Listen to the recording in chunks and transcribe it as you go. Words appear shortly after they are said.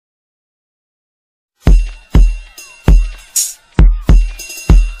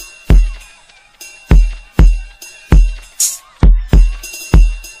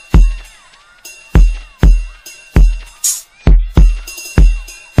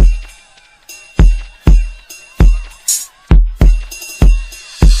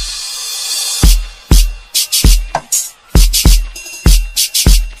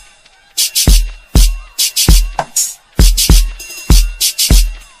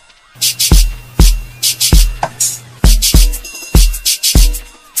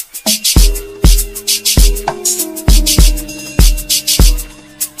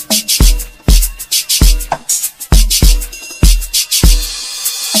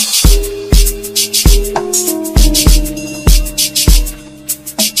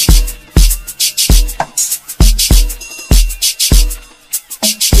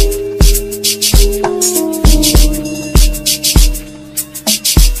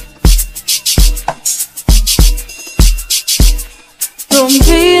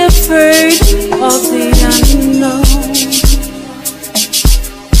afraid of the unknown.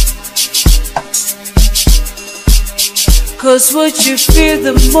 'Cause what you fear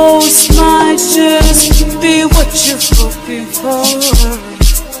the most might just be what you're hoping for.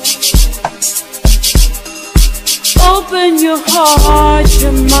 Open your heart,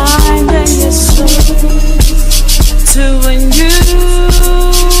 your mind and your soul to a new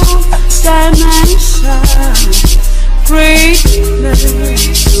dimension. Greatness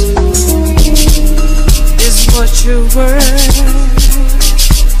is what you're worth.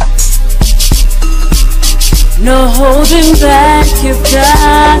 No holding back, you've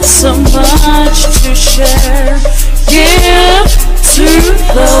got so much to share. Give to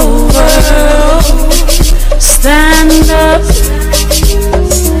the world. Stand up,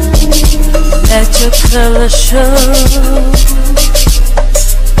 let your color show.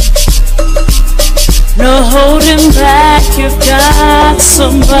 No holding back, you've got so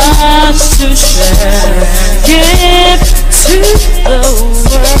much to share. Give to the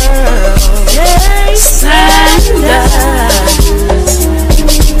world. Stand up,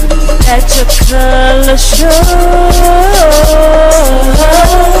 let your color show.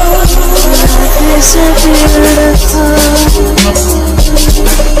 Life is a beautiful,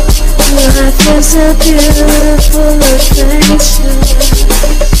 life is a beautiful adventure.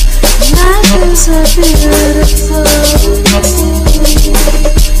 Life is a beautiful,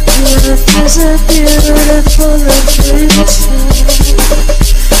 life is a beautiful adventure.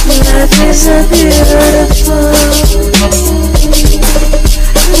 Life is a beautiful,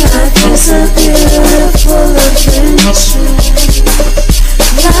 life is a beautiful adventure.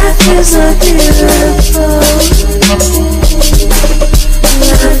 Life is a beautiful,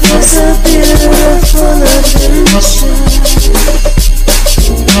 life is a beautiful adventure.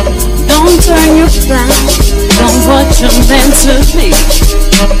 Don't turn your back on what you're meant to be.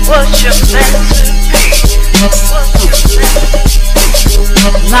 What you're meant to be.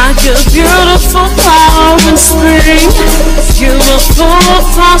 Like a beautiful flower in spring, you are full of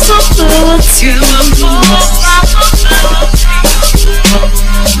possibility.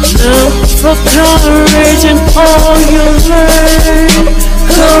 Look for courage in all you learn.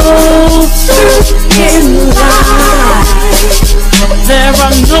 Go through in life. There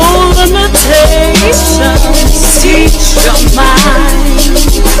are no limitations. Teach your mind.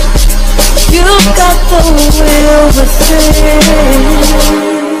 You've got the will within.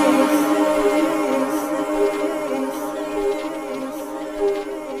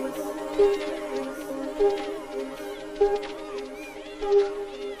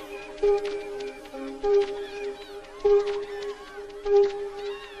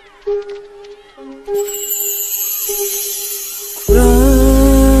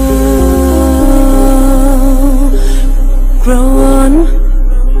 Grow on,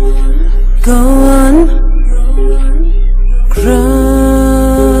 go on, grow,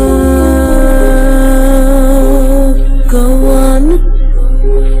 go on,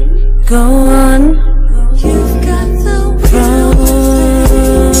 go on. You've got the will,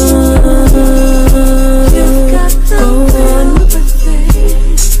 you've got the will,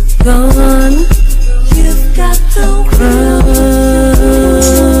 go on, you've got the will.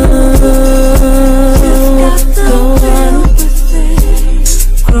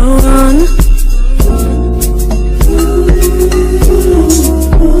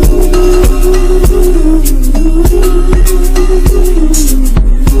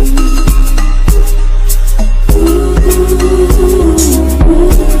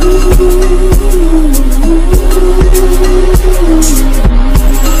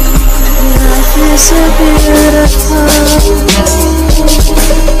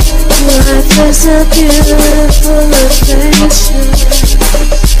 Life is a beautiful adventure.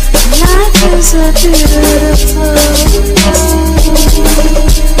 Life is a beautiful,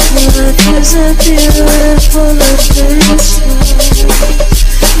 life is a beautiful adventure.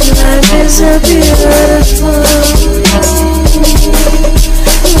 Life is a beautiful,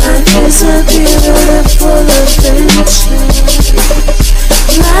 life is a beautiful adventure.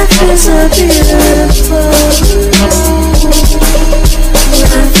 Life is a beautiful,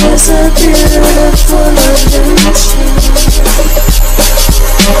 life is a beautiful adventure.